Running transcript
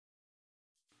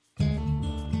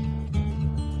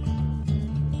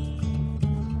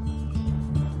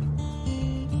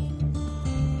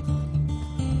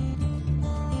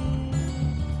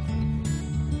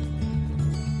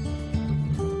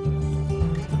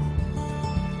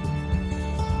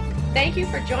Thank you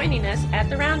for joining us at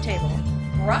the Roundtable.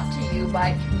 Brought to you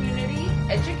by Community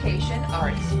Education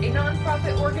Arts, a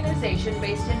nonprofit organization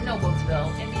based in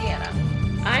Noblesville, Indiana.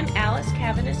 I'm Alice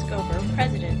Cavanis-Gober,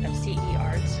 President of CE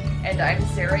Arts. And I'm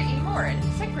Sarah E. Morin,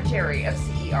 Secretary of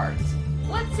CE Arts.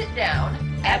 Let's sit down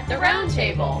at the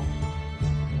Roundtable.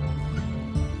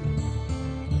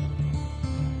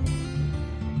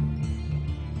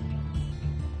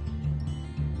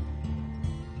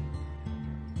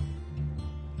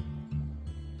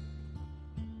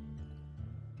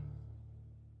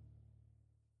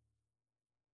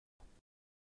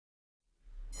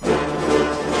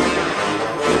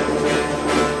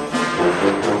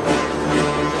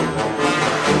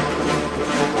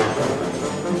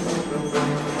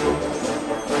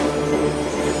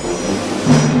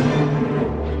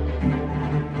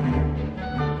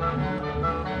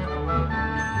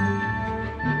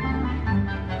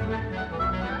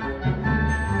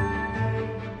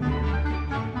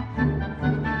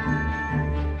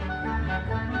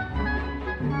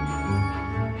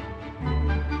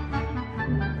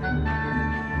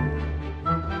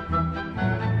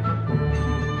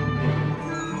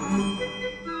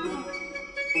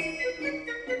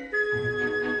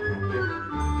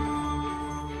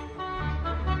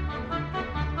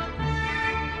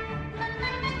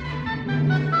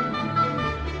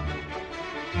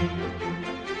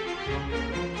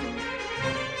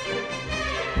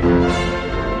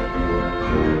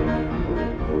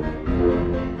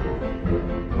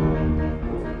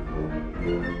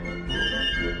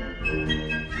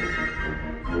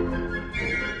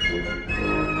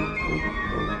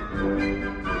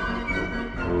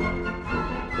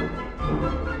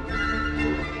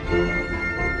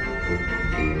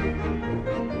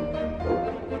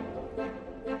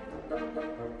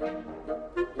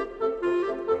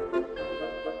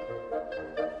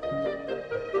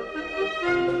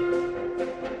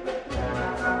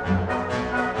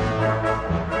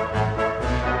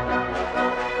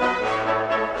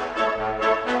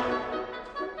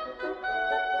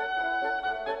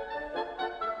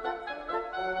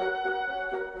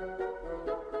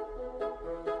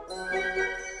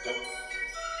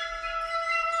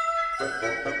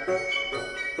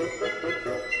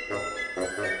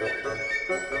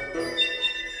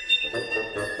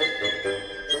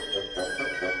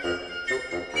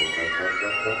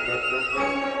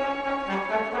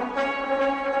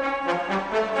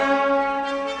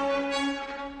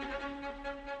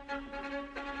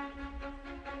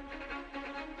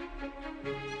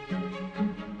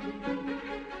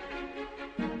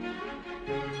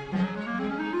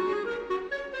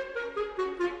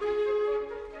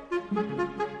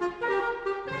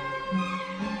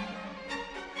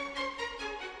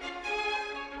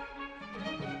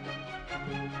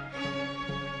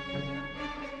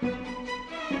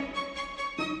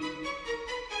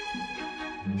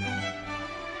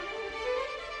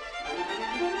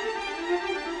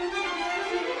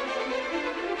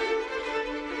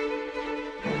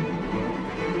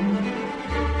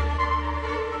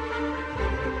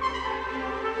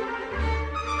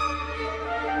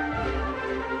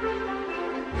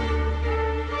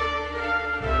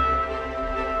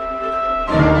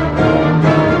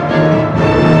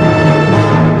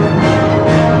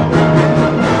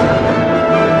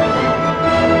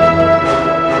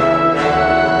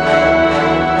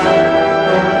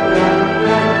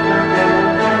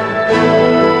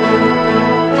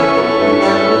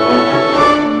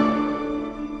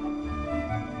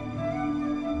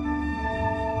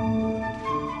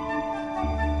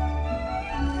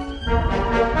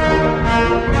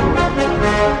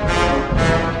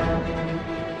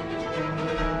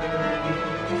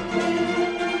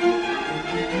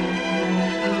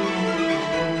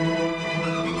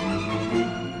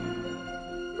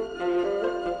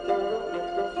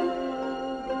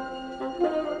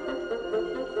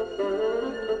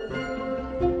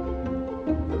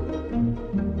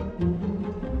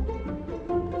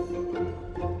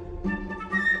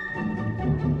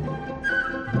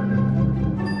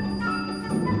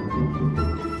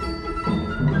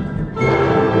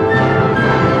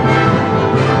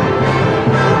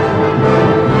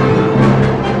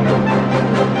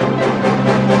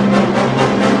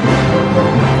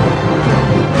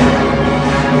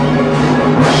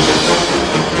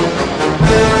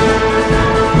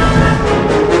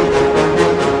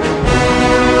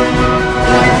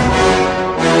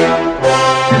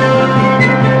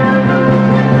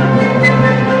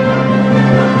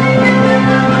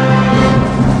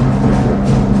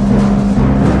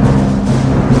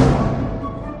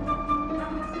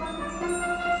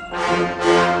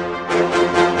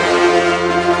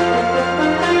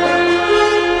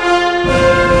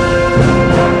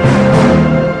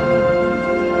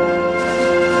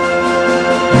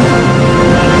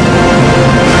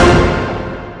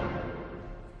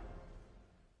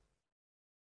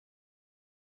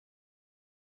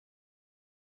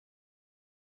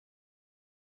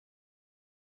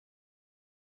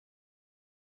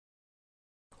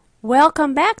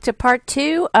 Welcome back to part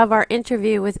two of our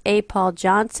interview with A. Paul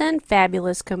Johnson,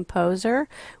 fabulous composer.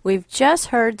 We've just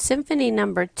heard Symphony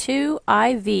Number 2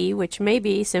 IV, which may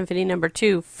be Symphony Number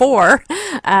 2 4.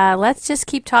 Let's just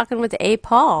keep talking with A.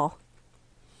 Paul.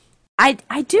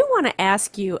 I do want to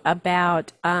ask you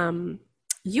about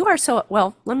you are so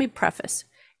well, let me preface.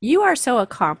 You are so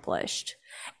accomplished,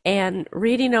 and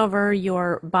reading over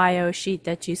your bio sheet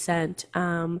that you sent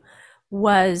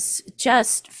was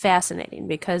just fascinating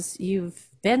because you've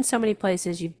been so many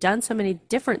places, you've done so many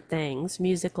different things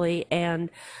musically and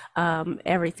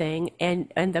everything,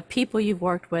 and the people you've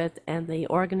worked with, and the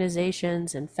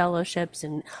organizations and fellowships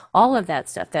and all of that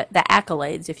stuff, that the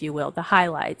accolades, if you will, the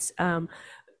highlights.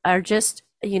 Are just,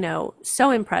 so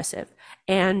impressive.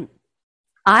 And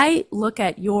I look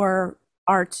at your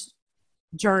art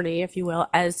journey, if you will,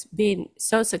 as being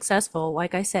so successful.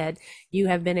 Like I said, you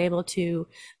have been able to,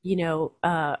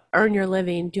 earn your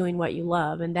living doing what you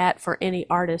love. And that for any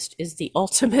artist is the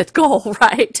ultimate goal,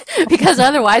 right? Because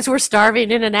otherwise we're starving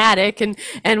in an attic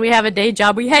and we have a day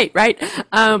job we hate, right?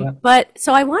 Yeah. But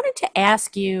so I wanted to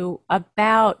ask you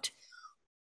about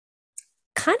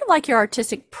kind of like your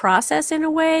artistic process in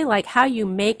a way, like how you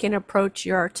make and approach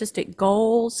your artistic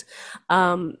goals.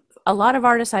 A lot of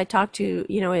artists I talk to,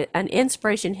 an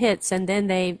inspiration hits and then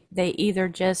they either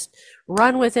just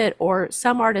run with it, or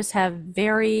some artists have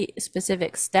very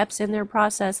specific steps in their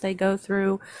process they go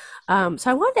through. So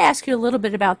I wanted to ask you a little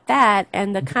bit about that,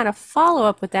 and the kind of follow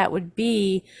up with that would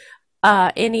be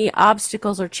any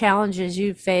obstacles or challenges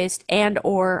you've faced and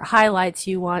or highlights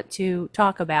you want to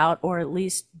talk about, or at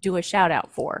least do a shout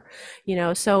out for,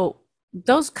 so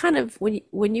those kind of,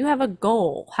 when you have a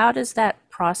goal, how does that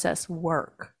process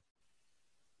work?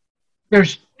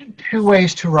 There's two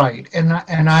ways to write, and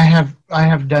I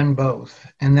have done both,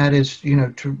 and that is,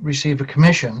 to receive a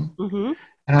commission. Mm-hmm.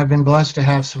 And I've been blessed to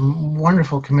have some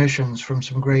wonderful commissions from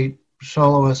some great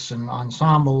soloists and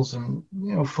ensembles and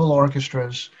full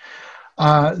orchestras.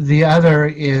 The other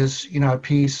is, a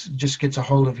piece just gets a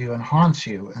hold of you and haunts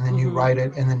you, and then you write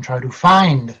it and then try to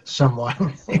find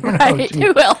someone, Right,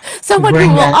 who will, someone who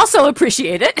will also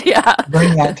appreciate it. Yeah.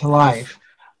 bring that to life.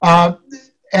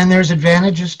 And there's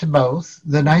advantages to both.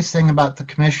 The nice thing about the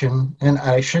commission, and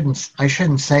I shouldn't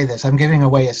say this, I'm giving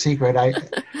away a secret.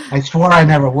 I swore I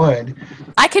never would.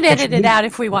 I can edit it out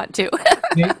if we want to.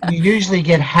 You usually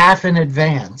get half in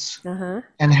advance Uh-huh.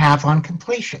 and half on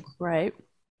completion. Right.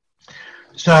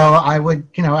 So I would,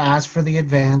 ask for the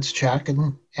advance check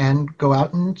and go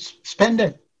out and spend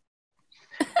it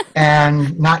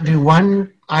and not do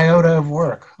one iota of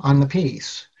work on the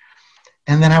piece.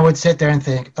 And then I would sit there and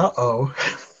think, uh-oh,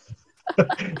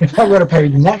 if I would have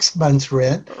paid next month's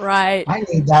rent, Right. I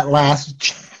need that last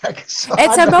check. So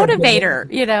It's I a better get it.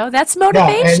 motivator, that's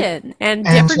motivation. And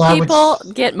and different so I would people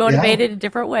get motivated in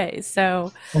different ways.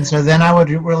 So, And so then I would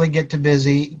really get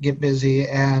busy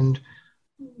and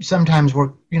sometimes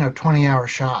work, 20-hour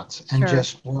shots and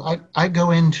Sure. I go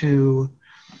into,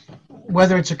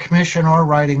 whether it's a commission or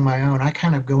writing my own, I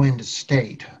kind of go into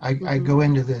state. I go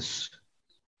into this.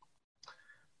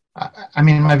 I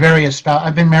mean, my various spouse,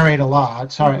 I've been married a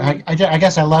lot. Sorry, I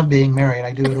guess I love being married.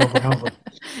 I do it over and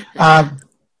over.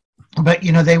 But,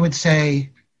 they would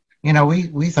say,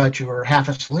 we thought you were half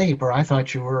asleep, or I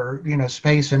thought you were,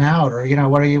 spacing out, or,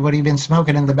 what have you been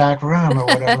smoking in the back room or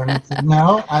whatever. And I said,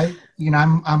 no,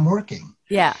 I'm working.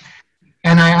 yeah.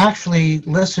 And I actually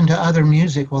listen to other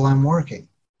music while I'm working.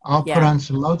 I'll put Yeah. on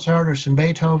some Mozart or some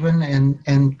Beethoven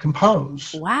and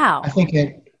compose. Wow. I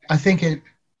think it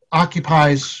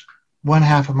occupies one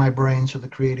half of my brain, so the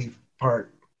creative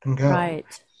part can go. Right.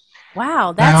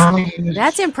 Wow, I only use,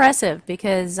 that's impressive,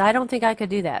 because I don't think I could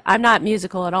do that. I'm not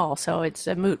musical at all, so it's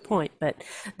a moot point, but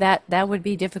that would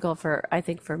be difficult I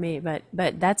think for me, but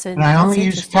that's and I that's only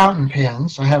use interesting. fountain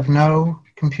pens. I have no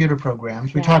computer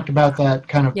programs. We Yeah. talked about that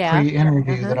kind of Yeah.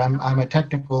 pre-interview, Uh-huh. that I'm a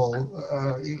technical,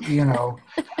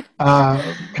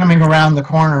 coming around the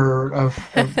corner of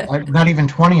like, not even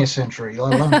 20th century,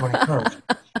 let alone 21st.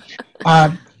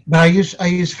 But I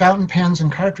use fountain pens and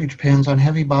cartridge pens on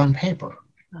heavy bond paper.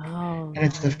 Oh, And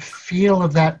it's the feel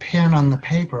of that pen on the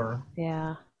paper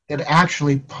yeah. that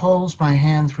actually pulls my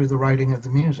hand through the writing of the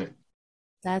music.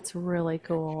 That's really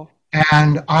cool.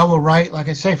 And I will write, like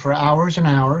I say, for hours and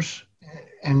hours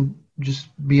and just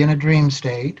be in a dream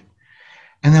state.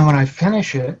 And then when I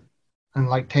finish it and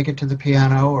like take it to the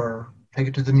piano or take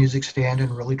it to the music stand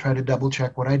and really try to double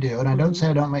check what I do. And I don't say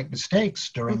I don't make mistakes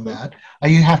during that.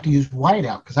 You have to use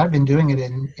whiteout because I've been doing it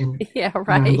in Yeah, an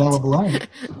right. indelible ink.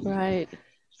 Right.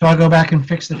 So I'll go back and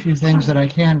fix the few things that I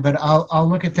can, but I'll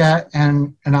look at that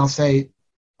and I'll say,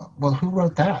 well, who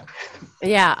wrote that?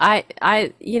 Yeah,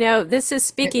 this is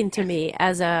speaking to me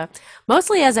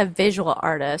mostly as a visual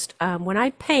artist. When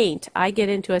I paint, I get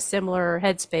into a similar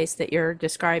headspace that you're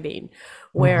describing,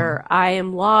 Hmm. where I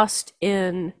am lost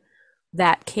in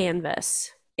that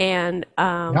canvas. And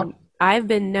Yep. I've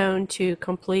been known to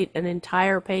complete an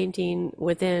entire painting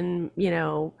within,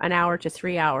 an hour to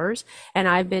 3 hours. And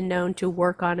I've been known to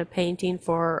work on a painting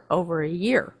for over a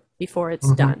year before it's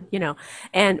Hmm.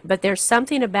 done, but there's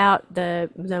something about the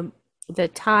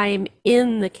time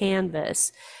in the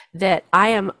canvas that I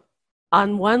am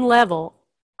on one level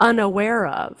unaware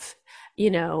of,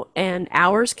 and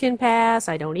hours can pass.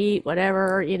 I don't eat,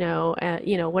 whatever,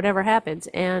 whatever happens.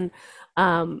 And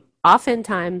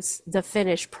oftentimes the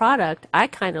finished product, I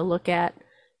kind of look at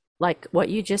like what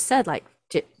you just said, like,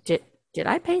 did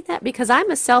I paint that? Because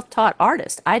I'm a self-taught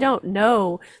artist. I don't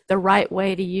know the right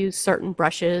way to use certain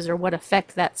brushes or what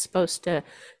effect that's supposed to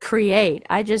create.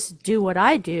 I just do what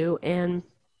I do, and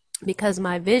because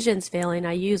my vision's failing,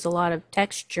 I use a lot of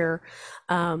texture.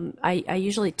 I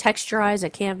usually texturize a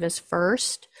canvas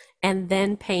first and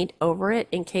then paint over it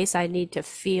in case I need to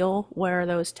feel where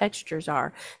those textures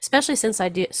are, especially since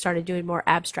started doing more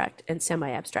abstract and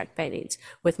semi-abstract paintings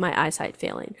with my eyesight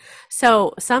failing.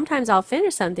 So sometimes I'll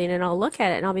finish something and I'll look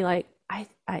at it and I'll be like,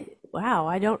 wow,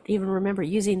 I don't even remember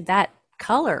using that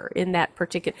color in that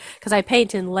particular, because I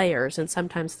paint in layers and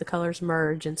sometimes the colors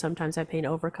merge and sometimes I paint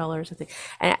over colors and things.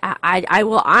 And I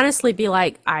will honestly be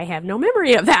like, I have no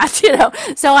memory of that,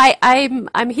 So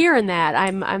I'm hearing that.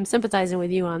 I'm sympathizing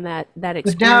with you on that The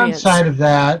experience. downside of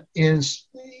that is,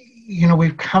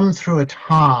 we've come through a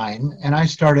time, and I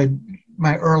started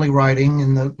my early writing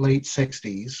in the late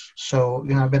 60s. So,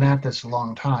 I've been at this a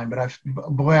long time, but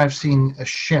I've seen a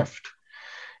shift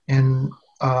in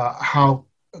how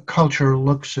culture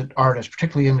looks at artists,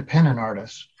 particularly independent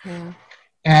artists. Yeah.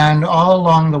 And all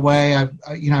along the way,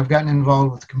 I've gotten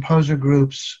involved with composer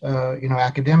groups,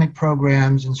 academic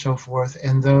programs and so forth.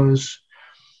 And those,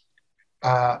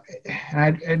 and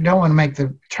I don't want to make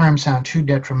the term sound too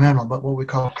detrimental, but what we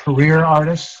call career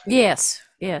artists Yes.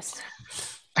 Yes.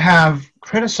 have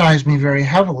criticized me very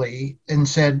heavily and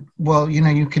said, well,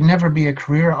 you can never be a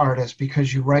career artist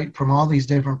because you write from all these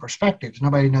different perspectives.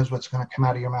 Nobody knows what's going to come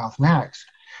out of your mouth next.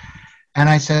 And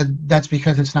I said, that's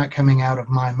because it's not coming out of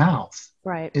my mouth.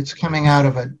 Right. It's coming out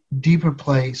of a deeper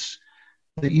place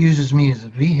that uses me as a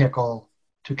vehicle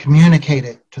to communicate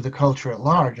it to the culture at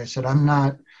large. I said, I'm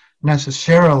not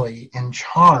necessarily in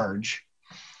charge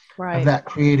of Right. that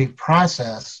creative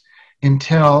process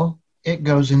until it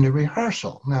goes into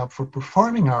rehearsal. Now, for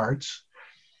performing arts,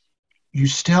 you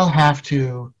still have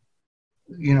to,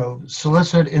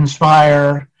 solicit,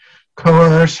 inspire,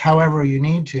 coerce, however you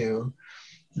need to,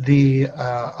 the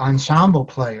ensemble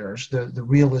players, the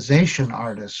realization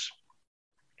artists,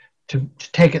 to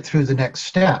take it through the next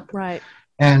step. Right.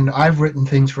 And I've written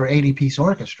things for 80-piece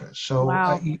orchestras. So,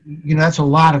 Wow. that's a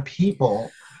lot of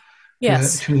people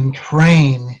Yes. to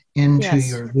entrain into Yes.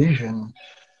 your vision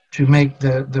to make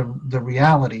the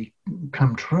reality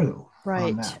come true on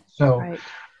Right. that. So, Right.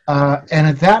 and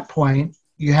at that point,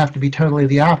 you have to be totally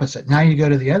the opposite. Now you go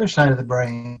to the other side of the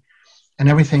brain, and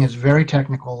everything is very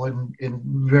technical and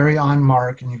very on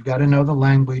mark, and you've got to know the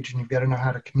language and you've got to know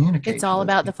how to It's communicate to all those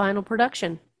about the people final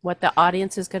production, what the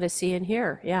audience is going to see and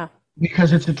hear. Yeah.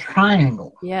 because it's a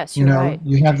triangle. Yes, you're right.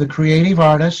 You have the creative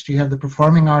artist, you have the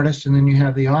performing artist, and then you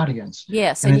have the audience.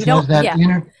 Yes, And and it you has don't, that yeah,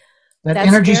 inner that that's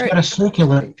energy's very got to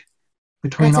circulate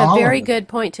between that's a all of very them. good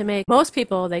point to make. Most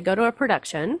people, they go to a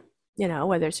production,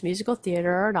 whether it's musical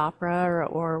theater or an opera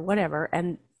or whatever,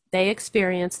 and they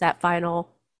experience that final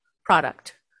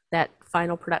product, that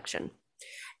final production.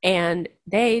 And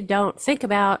they don't think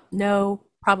about, no,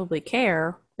 probably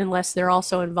care unless they're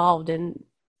also involved in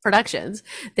productions.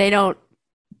 They don't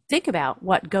think about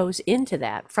what goes into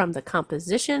that, from the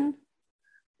composition,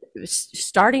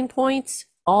 starting points,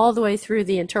 all the way through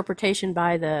the interpretation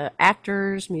by the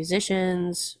actors,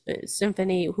 musicians,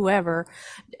 symphony, whoever,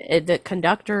 the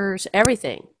conductors,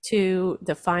 everything, to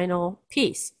the final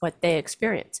piece, what they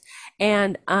experience.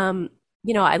 And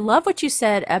I love what you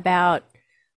said about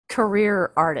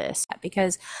career artists,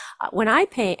 because when I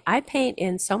paint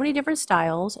in so many different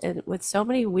styles and with so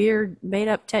many weird made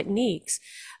up techniques.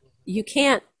 You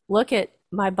can't look at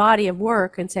my body of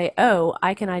work and say, oh,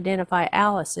 I can identify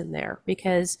Alice in there,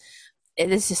 because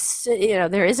this is,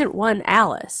 there isn't one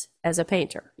Alice as a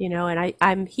painter, and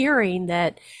I'm hearing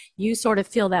that you sort of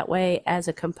feel that way as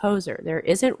a composer. There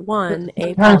isn't one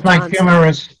A. Paul Sometimes my Johnson.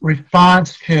 humorous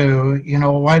response to,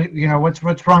 why,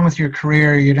 what's wrong with your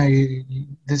career?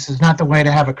 This is not the way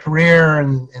to have a career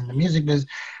in the music business.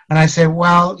 And I say,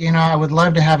 well, I would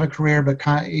love to have a career, but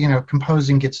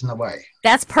composing gets in the way.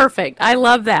 That's perfect. I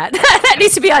love that. That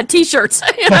needs to be on T-shirts.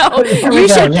 You we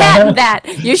should go, patent that.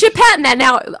 You should patent that.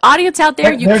 Now, audience out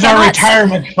there, you There's cannot. our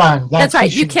retirement fund. That's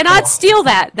right. You cannot steal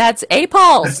that. That's A.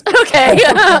 Paul's. Okay.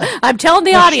 I'm telling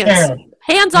the audience. Fair.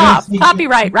 Hands off.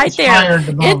 Copyright right there. Inspired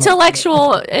the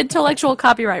moment. Intellectual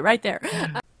copyright right there.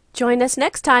 Join us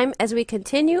next time as we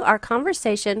continue our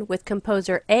conversation with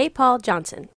composer A. Paul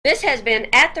Johnson. This has been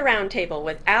At the Round Table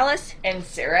with Alice And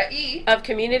Sarah E. of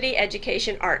Community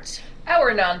Education Arts.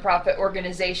 Our nonprofit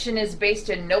organization is based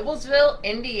in Noblesville,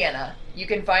 Indiana. You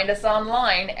can find us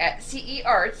online at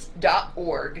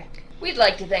cearts.org. We'd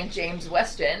like to thank James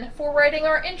Weston for writing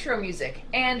our intro music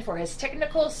and for his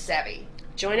technical savvy.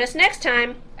 Join us next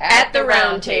time At the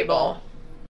Round Table.